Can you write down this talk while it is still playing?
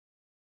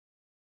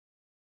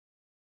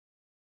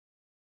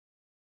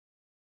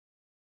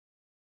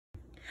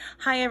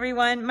Hi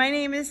everyone, my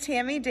name is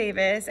Tami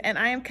Davis and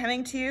I am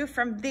coming to you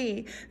from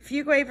the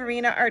Fuguay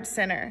Arena Arts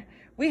Center.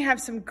 We have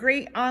some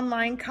great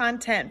online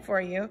content for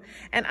you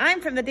and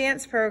I'm from the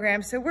dance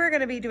program, so we're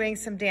going to be doing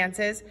some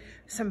dances,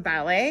 some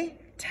ballet,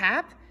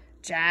 tap,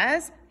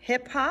 jazz,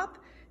 hip hop,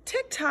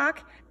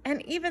 TikTok,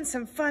 and even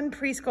some fun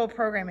preschool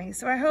programming.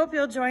 So I hope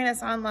you'll join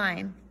us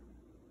online.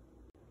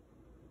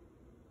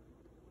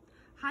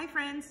 Hi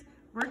friends.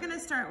 We're going to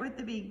start with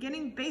the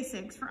beginning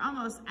basics for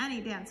almost any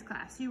dance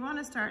class. You want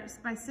to start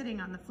by sitting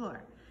on the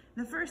floor.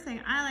 The first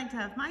thing I like to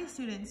have my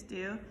students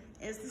do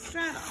is the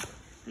straddle.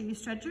 So you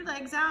stretch your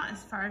legs out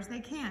as far as they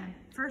can.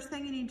 First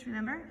thing you need to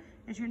remember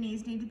is your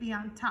knees need to be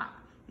on top.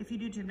 If you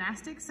do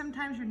gymnastics,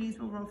 sometimes your knees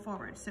will roll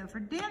forward. So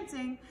for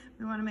dancing,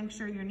 we want to make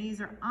sure your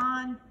knees are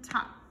on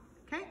top.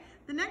 Okay?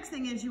 The next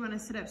thing is you want to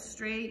sit up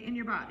straight in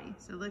your body.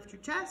 So lift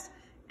your chest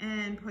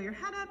and pull your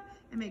head up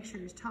and make sure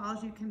you're as tall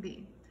as you can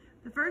be.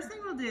 The first thing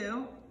we'll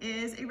do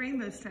is a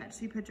rainbow stretch.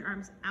 So you put your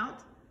arms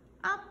out,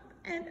 up,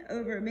 and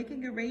over,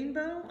 making a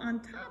rainbow on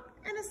top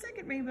and a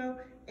second rainbow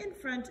in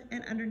front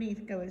and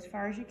underneath. Go as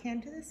far as you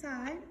can to the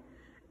side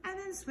and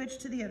then switch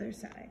to the other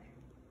side.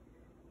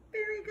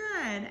 Very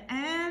good.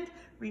 And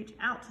reach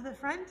out to the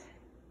front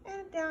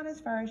and down as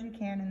far as you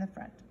can in the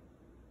front.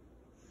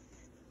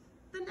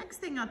 The next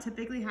thing I'll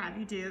typically have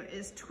you do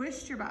is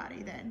twist your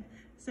body then.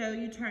 So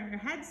you turn your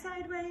head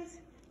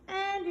sideways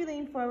and you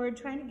lean forward,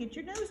 trying to get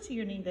your nose to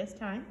your knee this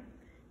time.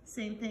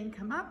 Same thing,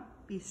 come up,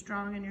 be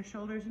strong in your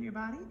shoulders and your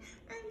body,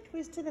 and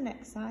twist to the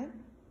next side,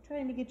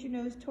 trying to get your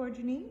nose towards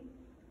your knee.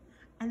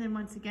 And then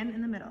once again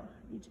in the middle,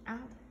 reach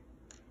out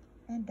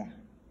and down.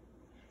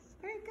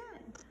 Very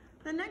good.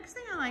 The next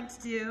thing I like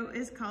to do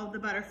is called the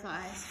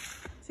butterflies.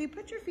 So you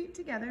put your feet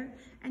together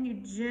and you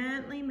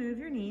gently move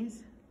your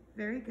knees.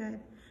 Very good.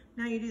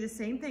 Now you do the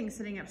same thing,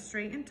 sitting up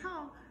straight and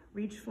tall.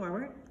 Reach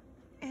forward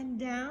and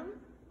down,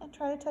 and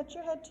try to touch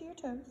your head to your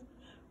toes,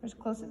 or as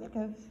close as it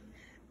goes.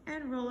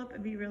 And roll up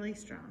and be really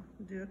strong.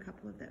 We'll do a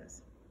couple of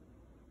those.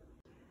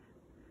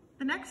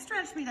 The next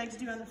stretch we like to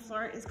do on the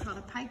floor is called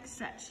a pike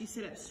stretch. You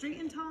sit up straight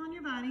and tall on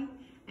your body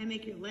and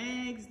make your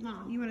legs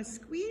long. You want to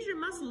squeeze your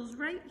muscles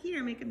right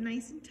here, make them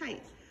nice and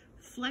tight.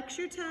 Flex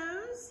your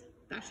toes.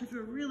 That should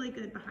feel really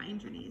good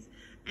behind your knees.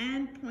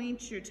 And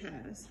point your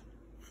toes.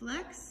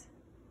 Flex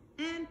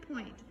and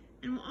point.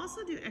 And we'll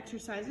also do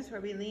exercises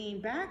where we lean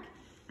back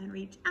and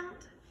reach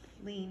out.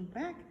 Lean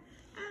back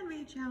and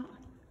reach out,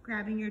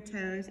 grabbing your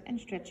toes and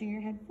stretching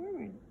your head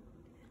forward.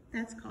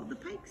 That's called the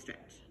pike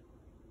stretch.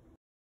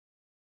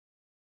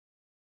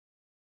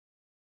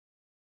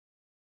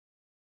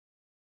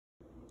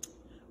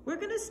 We're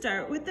going to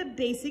start with the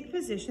basic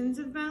positions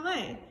of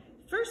ballet.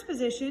 First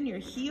position, your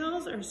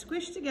heels are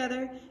squished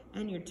together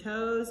and your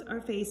toes are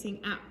facing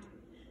out.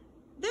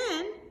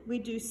 Then we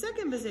do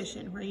second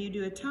position, where you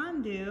do a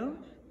tendu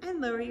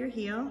and lower your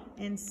heel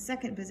in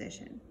second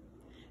position.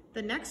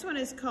 The next one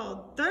is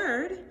called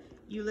third.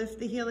 You lift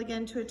the heel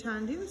again to a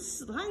tendu,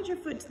 slide your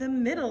foot to the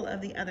middle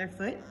of the other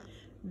foot.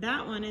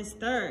 That one is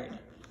third.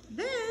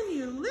 Then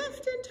you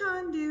lift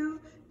and tendu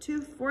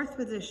to fourth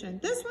position.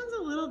 This one's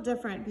a little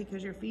different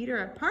because your feet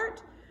are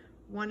apart.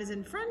 One is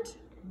in front,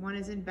 one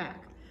is in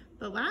back.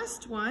 The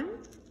last one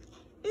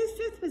is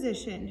fifth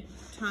position.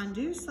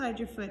 Tendu, slide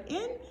your foot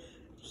in,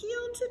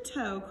 heel to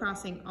toe,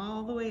 crossing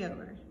all the way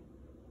over.